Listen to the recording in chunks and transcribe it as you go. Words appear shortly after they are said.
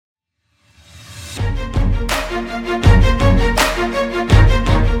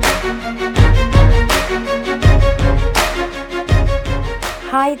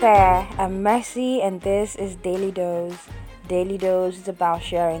Hi there, I'm Mercy, and this is Daily Dose. Daily Dose is about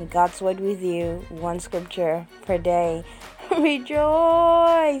sharing God's Word with you, one scripture per day.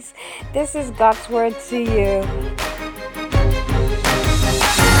 Rejoice! This is God's Word to you.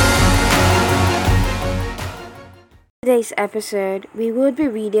 Today's episode, we will be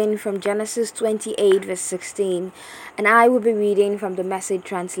reading from Genesis 28, verse 16, and I will be reading from the Message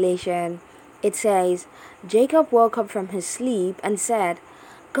translation. It says, Jacob woke up from his sleep and said,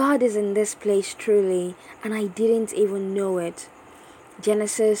 God is in this place truly, and I didn't even know it.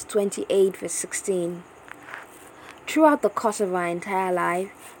 Genesis 28, verse 16. Throughout the course of our entire life,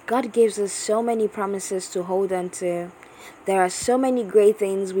 God gives us so many promises to hold on to. There are so many great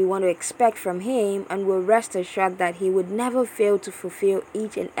things we want to expect from Him, and we'll rest assured that He would never fail to fulfill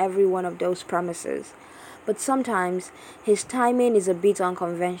each and every one of those promises. But sometimes, His timing is a bit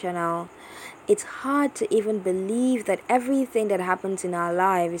unconventional. It's hard to even believe that everything that happens in our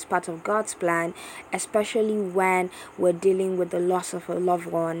life is part of God's plan, especially when we're dealing with the loss of a loved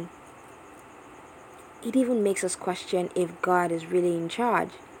one. It even makes us question if God is really in charge.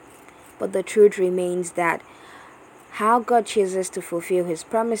 But the truth remains that how God chooses to fulfill His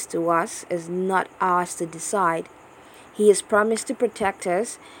promise to us is not ours to decide. He has promised to protect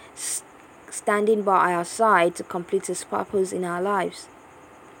us, standing by our side to complete His purpose in our lives.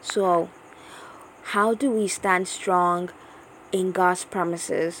 So, how do we stand strong in God's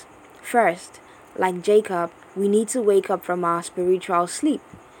promises? First, like Jacob, we need to wake up from our spiritual sleep.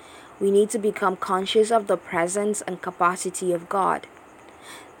 We need to become conscious of the presence and capacity of God.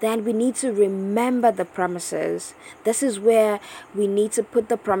 Then we need to remember the promises. This is where we need to put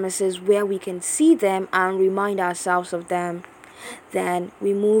the promises where we can see them and remind ourselves of them. Then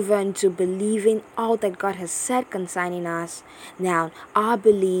we move on to believing all that God has said concerning us. Now, our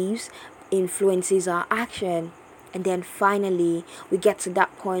beliefs influences our action. And then finally, we get to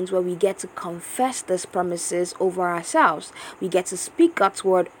that point where we get to confess these promises over ourselves. We get to speak God's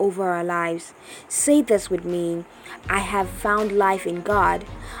word over our lives. Say this with me. I have found life in God.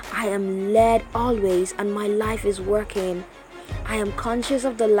 I am led always, and my life is working. I am conscious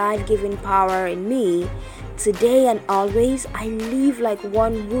of the life-giving power in me. Today and always, I live like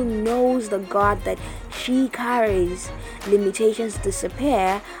one who knows the God that she carries. Limitations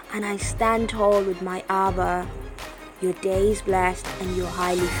disappear, and I stand tall with my Abba. Your day is blessed and you're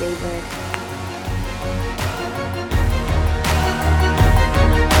highly favored.